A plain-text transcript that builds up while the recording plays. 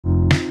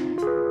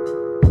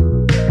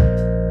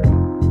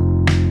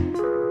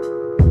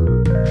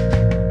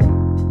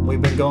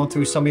going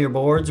through some of your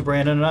boards,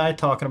 Brandon and I,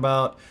 talking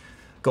about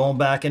going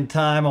back in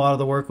time, a lot of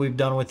the work we've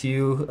done with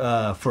you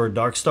for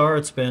Darkstar.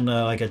 It's been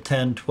like a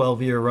 10,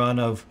 12-year run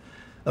of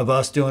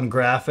us doing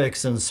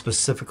graphics and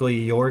specifically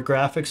your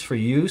graphics for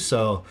you.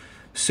 So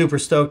super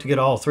stoked to get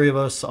all three of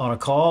us on a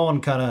call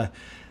and kind of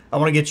I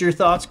want to get your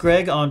thoughts,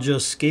 Greg, on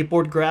just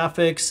skateboard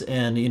graphics.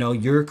 And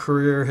your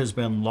career has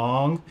been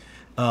long,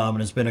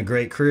 and it's been a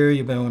great career.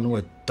 You've been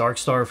with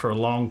Darkstar for a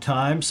long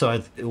time,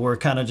 so we're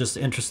kind of just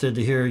interested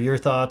to hear your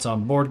thoughts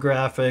on board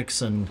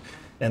graphics and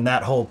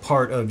that whole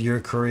part of your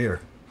career.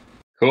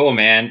 Cool,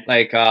 man.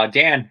 Like,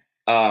 Dan,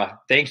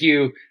 thank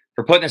you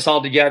for putting this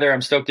all together.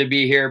 I'm stoked to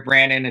be here.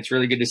 Brandon, it's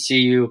really good to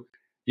see you.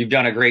 You've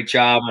done a great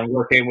job on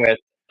working with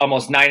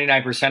almost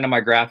 99% of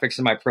my graphics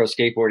in my pro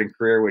skateboarding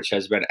career, which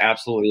has been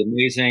absolutely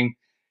amazing.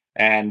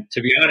 And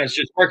to be honest,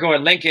 just working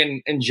with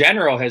Lincoln in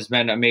general has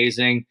been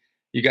amazing.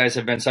 You guys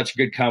have been such a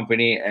good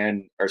company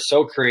and are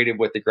so creative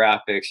with the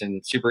graphics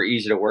and super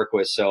easy to work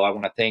with. So I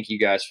want to thank you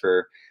guys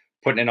for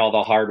putting in all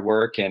the hard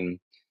work, and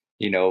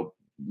you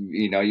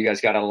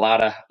guys got a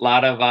lot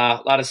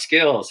of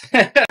skills.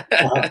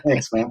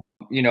 Thanks, man.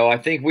 I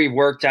think we've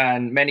worked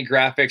on many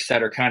graphics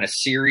that are kind of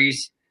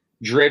series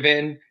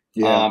driven.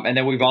 Yeah. And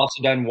then we've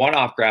also done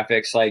one-off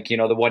graphics, like, the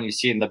one you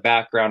see in the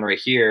background right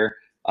here,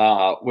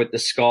 with the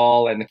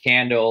skull and the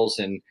candles.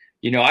 And,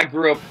 I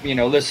grew up,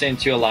 listening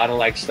to a lot of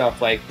like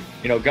stuff like,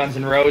 Guns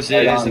N' Roses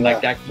and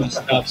like that kind of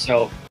stuff.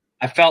 So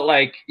I felt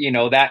like,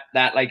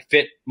 that like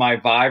fit my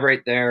vibe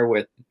right there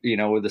with,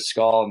 with the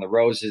skull and the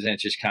roses. And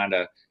it's just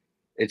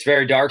it's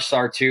very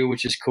Darkstar too,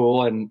 which is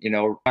cool. And,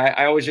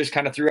 I always just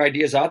kind of threw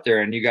ideas out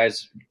there, and you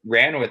guys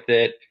ran with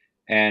it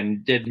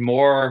and did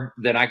more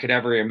than I could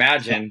ever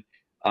imagine.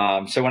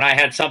 So when I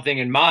had something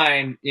in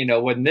mind,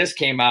 when this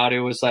came out, it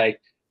was like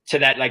to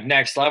that like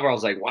next level. I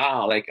was like,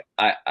 wow, like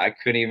I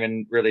couldn't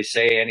even really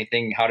say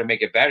anything how to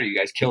make it better. You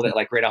guys killed it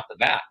like right off the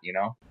bat,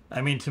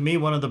 I mean, to me,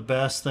 one of the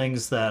best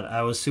things that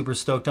I was super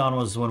stoked on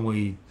was when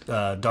we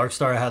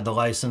Darkstar had the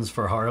license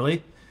for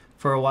Harley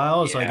for a while.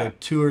 It was like a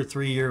 2 or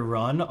 3 year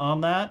run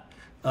on that.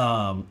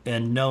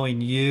 And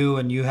knowing you,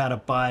 and you had a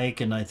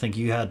bike, and I think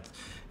you had,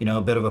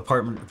 a bit of a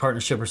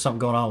partnership or something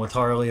going on with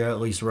Harley, or at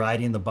least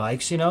riding the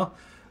bikes,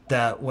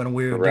 that when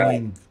we were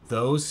doing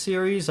those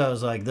series, I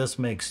was like, this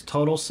makes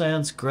total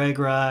sense. Greg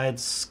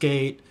rides,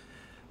 skate,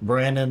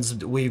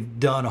 we've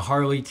done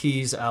Harley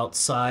tees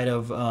outside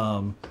of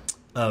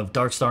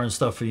Darkstar and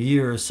stuff for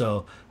years.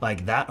 So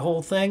like that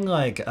whole thing,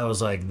 like I was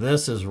like,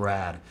 this is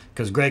rad,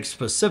 because Greg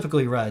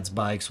specifically rides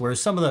bikes,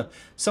 whereas some of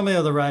the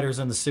other riders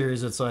in the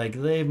series, it's like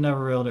they've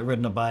never really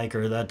ridden a bike,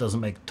 or that doesn't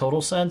make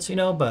total sense,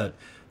 but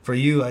for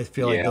you, I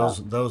feel like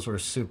those were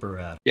super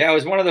rad. Yeah, it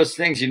was one of those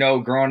things,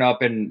 growing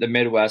up in the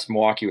Midwest,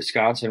 Milwaukee,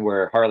 Wisconsin,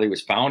 where Harley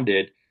was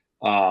founded.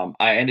 I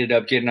ended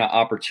up getting an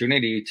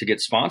opportunity to get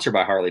sponsored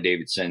by Harley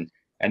Davidson.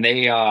 And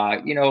they,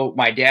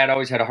 my dad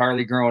always had a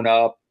Harley growing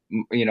up.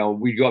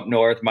 We'd go up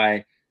north.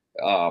 My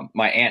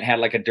aunt had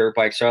like a dirt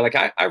bike. So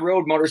I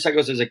rode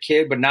motorcycles as a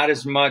kid, but not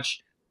as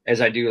much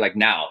as I do like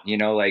now.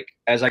 Like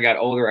as I got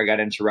older, I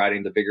got into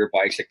riding the bigger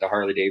bikes like the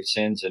Harley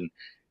Davidsons, and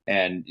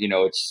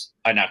it's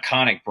an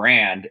iconic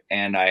brand.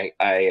 And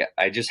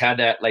I just had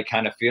that like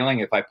kind of feeling,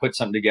 if I put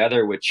something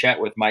together with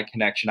Chet, with my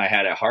connection I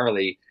had at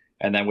Harley,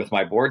 and then with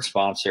my board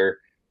sponsor,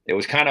 it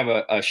was kind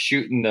of a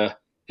shoot in the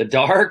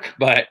dark,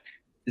 but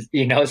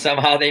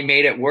somehow they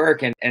made it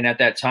work. And at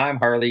that time,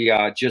 Harley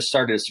just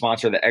started to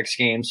sponsor the X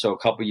Games. So a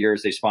couple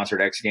years they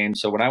sponsored X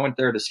Games. So when I went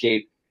there to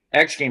skate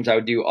X Games, I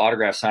would do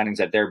autograph signings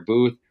at their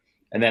booth.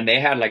 And then they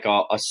had like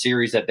a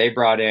series that they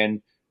brought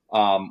in,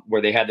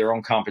 where they had their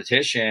own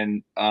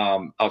competition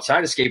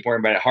outside of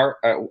skateboarding, but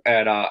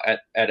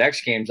at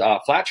X Games,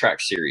 flat track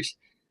series.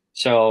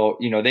 So,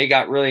 they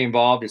got really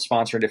involved in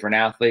sponsoring different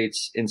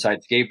athletes inside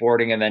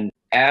skateboarding. And then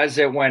as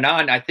it went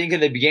on, I think in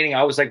the beginning,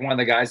 I was like one of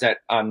the guys that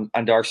on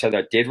Darkstar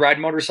that did ride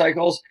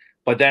motorcycles.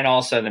 But then all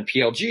of a sudden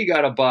PLG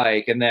got a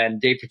bike, and then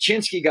Dave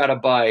Paczynski got a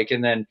bike.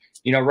 And then,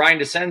 Ryan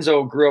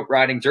DeCenzo grew up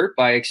riding dirt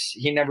bikes.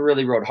 He never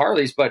really rode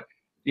Harleys, but,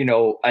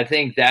 I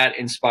think that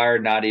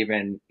inspired not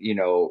even,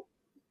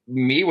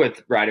 me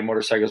with riding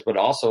motorcycles, but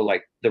also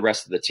like the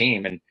rest of the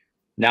team. And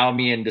now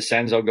me and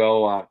DeCenzo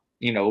go,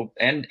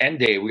 and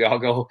Dave, we all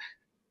go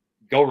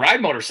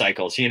ride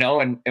motorcycles,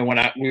 and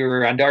when we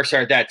were on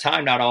Darkstar at that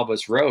time, not all of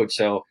us rode.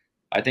 So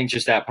I think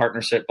just that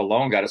partnership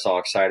alone got us all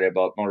excited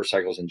about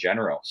motorcycles in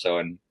general. So,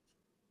 and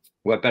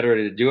what better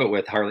to do it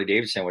with Harley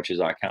Davidson, which is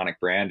an iconic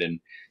brand. And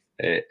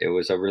it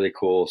was a really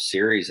cool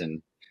series,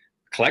 and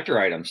collector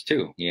items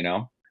too,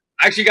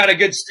 I actually got a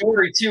good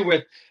story too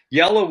with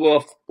Yellow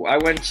Wolf. I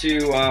went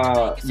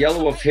to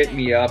Yellow Wolf hit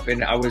me up,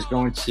 and I was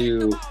going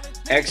to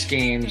X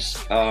Games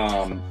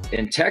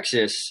in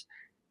Texas,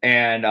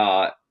 and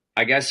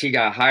I guess he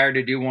got hired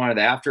to do one of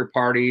the after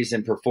parties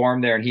and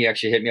perform there. And he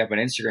actually hit me up on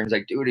Instagram. He's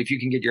like, dude, if you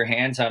can get your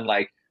hands on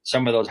like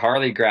some of those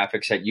Harley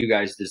graphics that you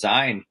guys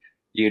designed,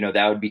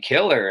 that would be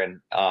killer. And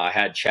I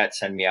had Chet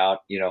send me out,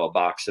 a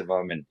box of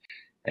them,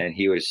 and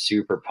he was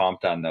super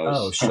pumped on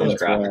those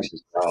graphics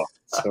as well.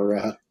 So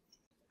rad.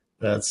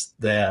 That's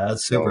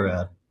super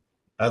rad.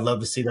 I'd love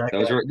to see that.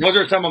 Those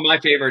are some of my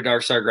favorite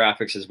Darkstar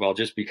graphics as well,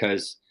 just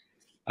because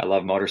I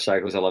love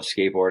motorcycles, I love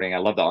skateboarding, I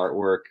love the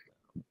artwork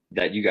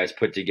that you guys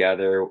put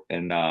together,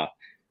 and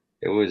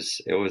it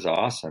was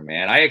awesome,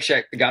 man. I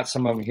actually got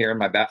some of them here in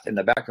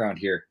the background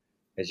here,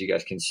 as you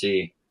guys can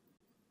see.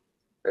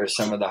 There's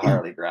some of the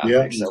Harley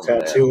graphics. Yeah, over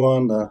tattoo there.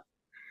 on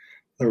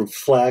the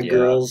flag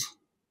girls.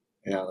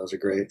 Yeah, those are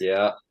great.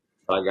 Yeah,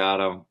 I got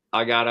them.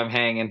 I got them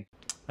hanging.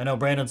 I know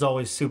Brandon's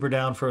always super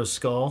down for a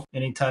skull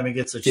anytime he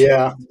gets a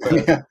chance.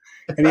 Yeah.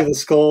 Any of the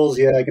skulls,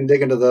 yeah, I can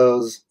dig into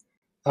those.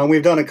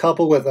 We've done a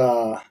couple with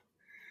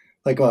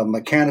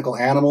mechanical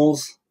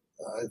animals.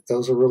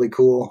 Those are really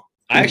cool.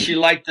 I actually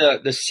like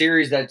the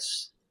series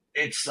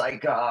it's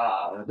like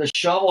the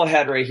shovel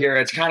head right here.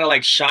 It's kind of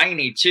like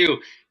shiny too.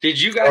 Did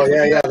you guys? Oh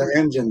yeah, the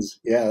engines.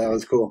 Yeah, that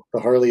was cool.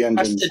 The Harley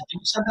engines. To do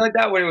something like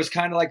that, where it was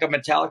kind of like a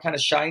metallic, kind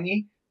of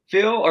shiny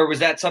feel, or was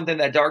that something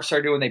that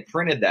Darkstar did when they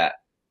printed that?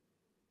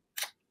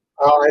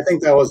 I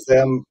think that was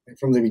them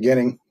from the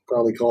beginning.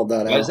 Probably called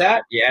that out. Was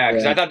that? Yeah,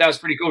 because I thought that was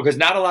pretty cool. Because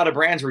not a lot of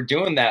brands were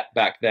doing that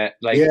back then.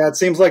 Like, yeah, it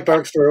seems like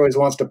Darkstar always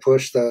wants to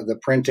push the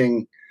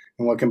printing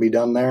and what can be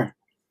done there.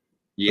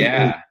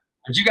 Yeah,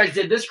 but you guys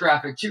did this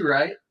graphic too,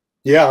 right?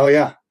 Yeah. Oh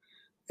yeah.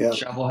 Yeah.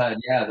 Shovelhead.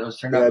 Yeah, those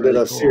turned out. I did really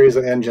a cool. series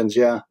of engines.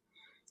 Yeah.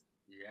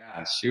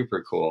 Yeah,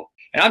 super cool.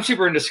 And I'm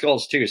super into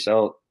skulls too.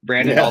 So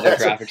Brandon, all the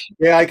graphics.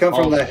 Yeah, I come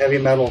from the heavy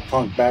metal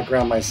punk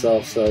background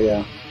myself, so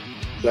yeah,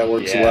 that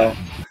works well.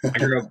 I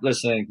grew up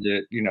listening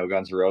to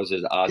Guns N'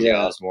 Roses, Ozzy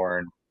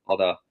Osbourne, all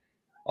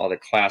the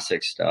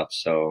classic stuff.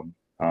 So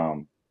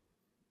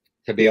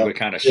to be able to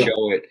kind of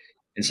show it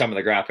in some of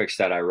the graphics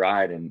that I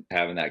ride and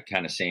having that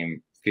kind of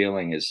same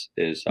feeling is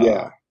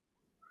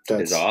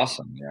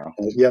awesome.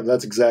 Yeah,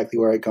 that's exactly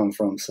where I come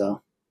from.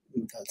 So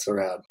that's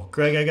rad.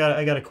 Greg,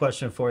 I got a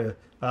question for you.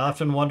 I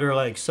often wonder,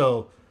 like,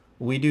 so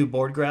we do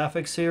board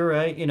graphics here,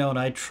 right? And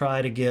I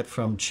try to get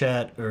from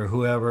Chet or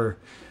whoever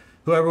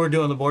we're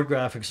doing the board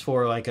graphics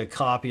for, like, a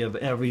copy of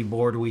every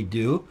board we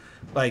do.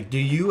 Like, do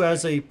you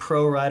as a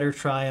pro rider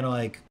try and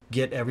like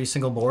get every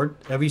single board,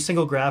 every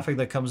single graphic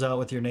that comes out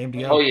with your name? Do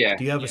you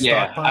have a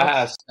stockpile? I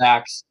have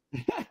stacks.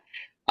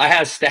 I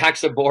have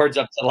stacks of boards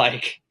up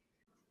to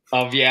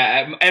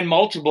and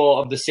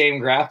multiple of the same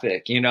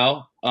graphic,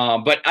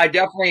 but I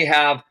definitely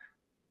have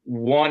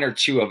one or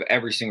two of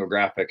every single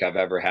graphic I've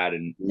ever had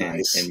in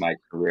my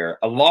career,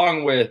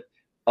 along with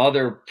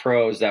other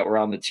pros that were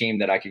on the team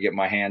that I could get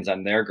my hands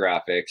on their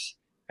graphics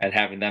and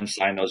having them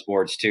sign those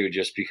boards too,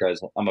 just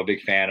because I'm a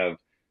big fan of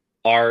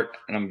art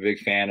and I'm a big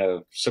fan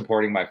of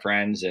supporting my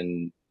friends.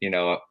 And,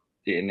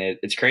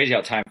 it's crazy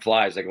how time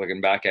flies. Like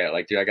looking back at it,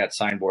 like, dude, I got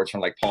signed boards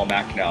from like Paul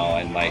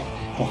Macnell and like,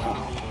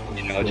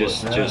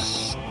 just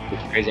it's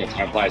crazy how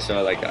time flies.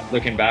 So like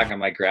looking back, I'm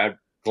like,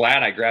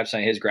 glad I grabbed some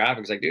of his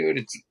graphics. Like, dude,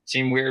 it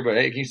seemed weird, but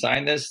hey, can you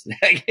sign this?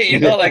 Like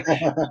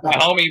my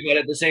homie, but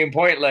at the same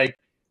point, like,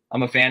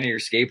 I'm a fan of your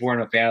skateboard.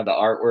 I'm a fan of the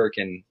artwork,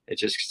 and it's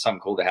just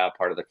something cool to have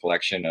part of the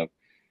collection of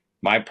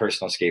my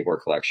personal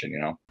skateboard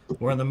collection.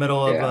 We're in the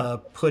middle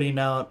of putting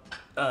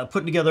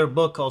together a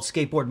book called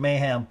Skateboard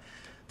Mayhem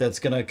that's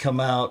going to come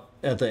out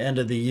at the end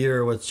of the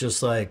year with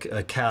just like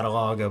a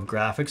catalog of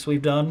graphics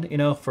we've done,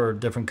 for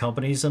different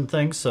companies and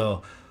things.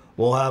 So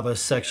we'll have a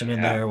section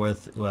in there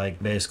with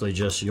like basically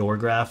just your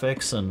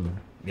graphics, and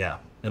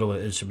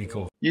it should be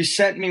cool. You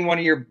sent me one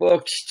of your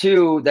books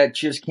too that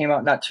just came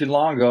out not too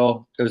long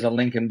ago. It was a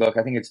Lincoln book.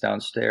 I think it's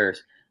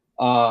downstairs.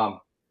 And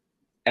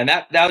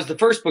that was the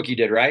first book you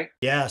did, right?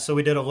 Yeah. So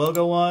we did a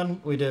logo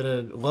one. We did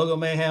a logo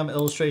mayhem,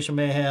 illustration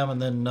mayhem,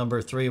 and then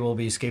number 3 will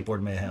be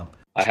skateboard mayhem.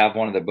 I have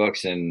one of the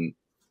books, and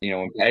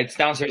it's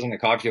downstairs in the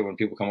coffee table. When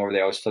people come over,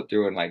 they always flip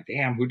through and like,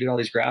 damn, who did all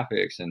these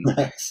graphics? And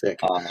sick.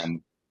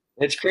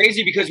 It's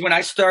crazy because when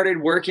I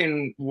started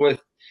working with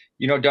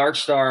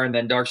Darkstar, and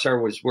then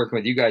Darkstar was working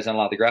with you guys on a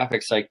lot of the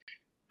graphics, like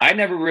I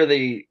never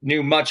really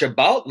knew much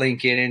about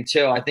Lincoln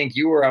until I think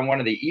you were on one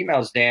of the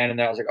emails, Dan, and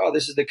then I was like, oh,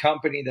 this is the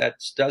company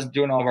that's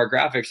doing all of our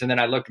graphics. And then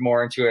I looked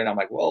more into it, and I'm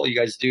like, well, you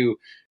guys do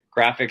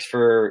graphics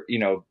for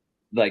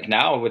like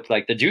now with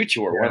like the Do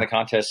Tour, one of the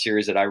contest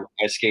series that I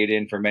skated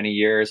in for many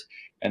years,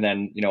 and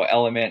then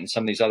Element and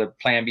some of these other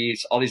Plan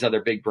Bs, all these other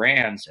big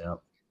brands. Yeah.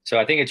 So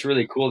I think it's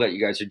really cool that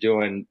you guys are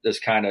doing this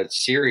kind of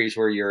series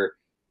where you're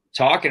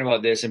talking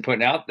about this and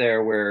putting out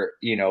there where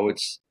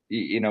it's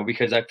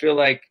because I feel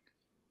like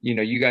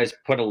you guys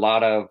put a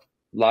lot of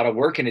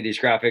work into these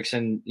graphics,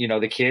 and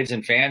the kids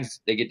and fans,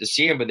 they get to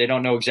see them, but they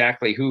don't know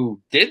exactly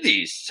who did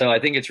these. So I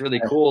think it's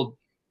really cool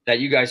that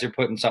you guys are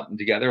putting something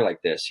together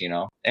like this,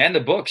 and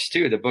the books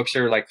too. The books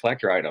are like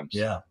collector items.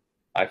 Yeah,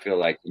 I feel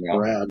like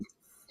rad.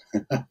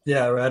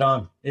 Yeah, right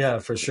on. Yeah,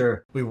 for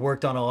sure. We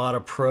worked on a lot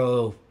of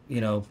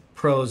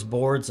pros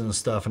boards and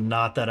stuff, and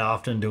not that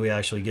often do we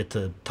actually get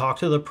to talk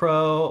to the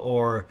pro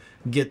or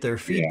get their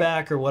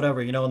feedback or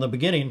whatever. In the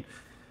beginning,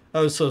 I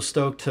was so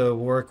stoked to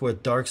work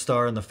with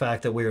Darkstar and the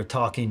fact that we were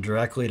talking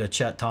directly to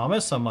Chet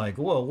Thomas. I'm like,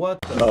 whoa,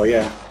 Oh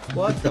yeah.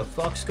 what the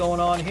fuck's going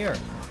on here?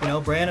 You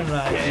know, Brandon and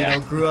I, Yeah.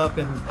 grew up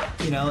in,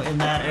 in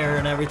that era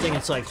and everything.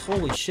 It's like,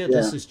 holy shit,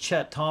 this is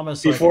Chet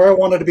Thomas. Before I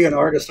wanted to be an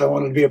artist, I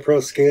wanted to be a pro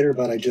skater,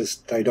 but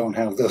I don't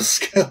have those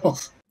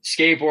skills.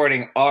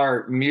 Skateboarding,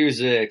 art,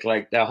 music,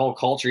 like that whole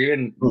culture,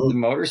 even the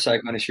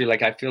motorcycle industry,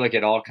 like I feel like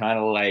it all kind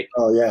of like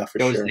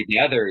goes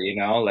together, you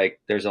know, like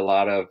there's a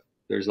lot of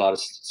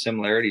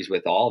similarities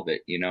with all of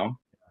it, you know,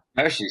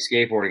 especially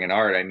skateboarding and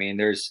art. I mean,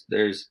 there's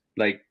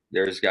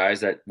guys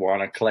that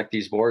want to collect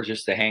these boards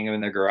just to hang them in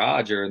their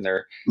garage or in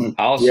their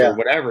house or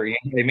whatever. You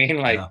know what I mean?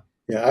 Like,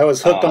 yeah, I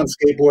was hooked on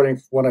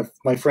skateboarding. One of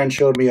my friends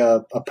showed me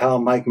a pal,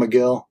 Mike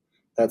McGill,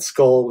 that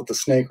skull with the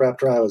snake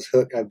raptor. I was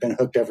hooked. I've been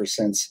hooked ever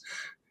since.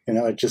 You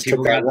know, it just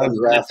took that one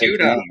graphic.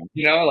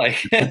 You know, like,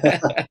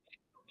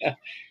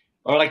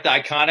 or like the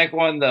iconic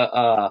one,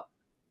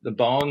 the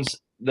Bones,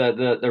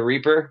 the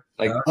Reaper.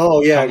 Like,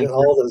 oh yeah,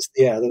 all those.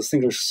 Yeah, those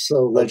things are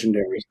so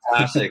legendary.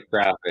 Classic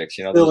graphics.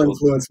 You know, still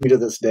influence me to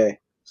this day.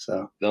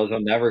 So those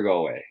will never go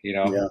away. You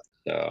know. Yeah.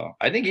 So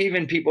I think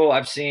even people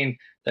I've seen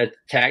that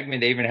tagged me,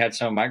 they even had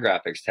some of my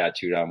graphics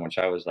tattooed on, which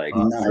I was like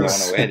blown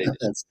away. They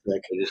just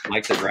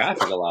like the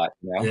graphic a lot.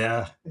 You know?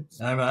 Yeah,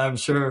 I'm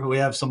sure we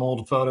have some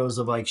old photos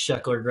of like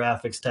Sheckler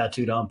graphics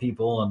tattooed on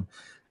people, and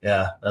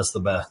yeah, that's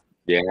the best.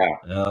 Yeah.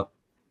 Yep.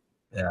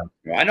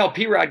 Yeah. I know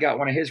P-Rod got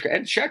one of his,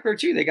 and Sheckler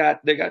too. They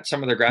got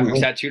some of their graphics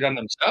tattooed on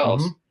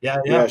themselves. Yeah.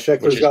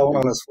 Sheckler's got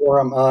one on his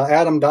forearm.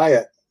 Adam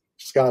Diet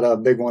just got a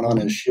big one on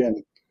his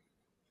shin.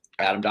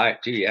 Adam Diet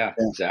too, yeah.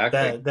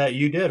 Exactly. That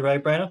you did,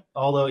 right, Brandon?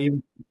 Although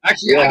even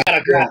actually, I got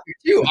a graphic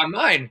too on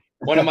mine.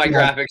 One of my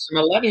graphics,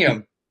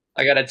 Millennium.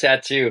 I got a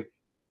tattoo.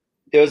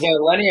 It was a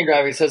Millennium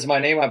graphic. It says my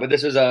name on it, but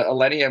this was a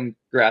Millennium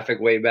graphic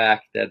way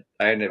back that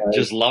I ended up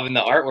just loving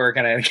the artwork,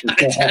 and I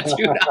got it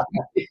tattooed on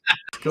me.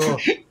 Cool.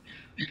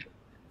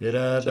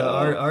 The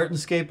art and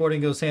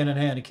skateboarding goes hand in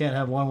hand. You can't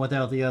have one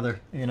without the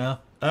other, you know?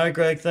 All right,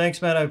 Greg,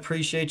 thanks, man. I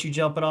appreciate you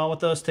jumping on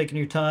with us, taking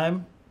your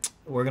time.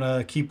 We're going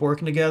to keep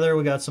working together.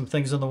 We got some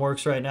things in the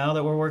works right now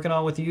that we're working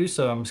on with you,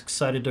 so I'm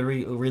excited to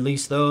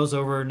release those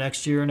over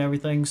next year and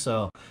everything.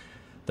 So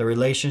the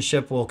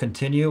relationship will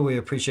continue. We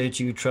appreciate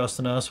you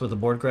trusting us with the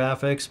board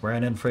graphics.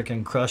 Brandon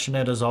freaking crushing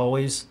it as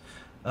always.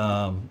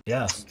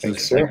 Yeah.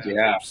 Thanks, sir.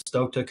 Yeah.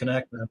 Stoked to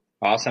connect, man.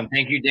 Awesome.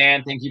 Thank you,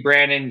 Dan. Thank you,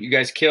 Brandon. You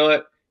guys kill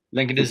it.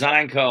 Lincoln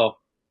Design Co.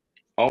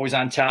 Always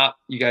on top.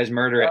 You guys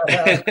murder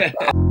it.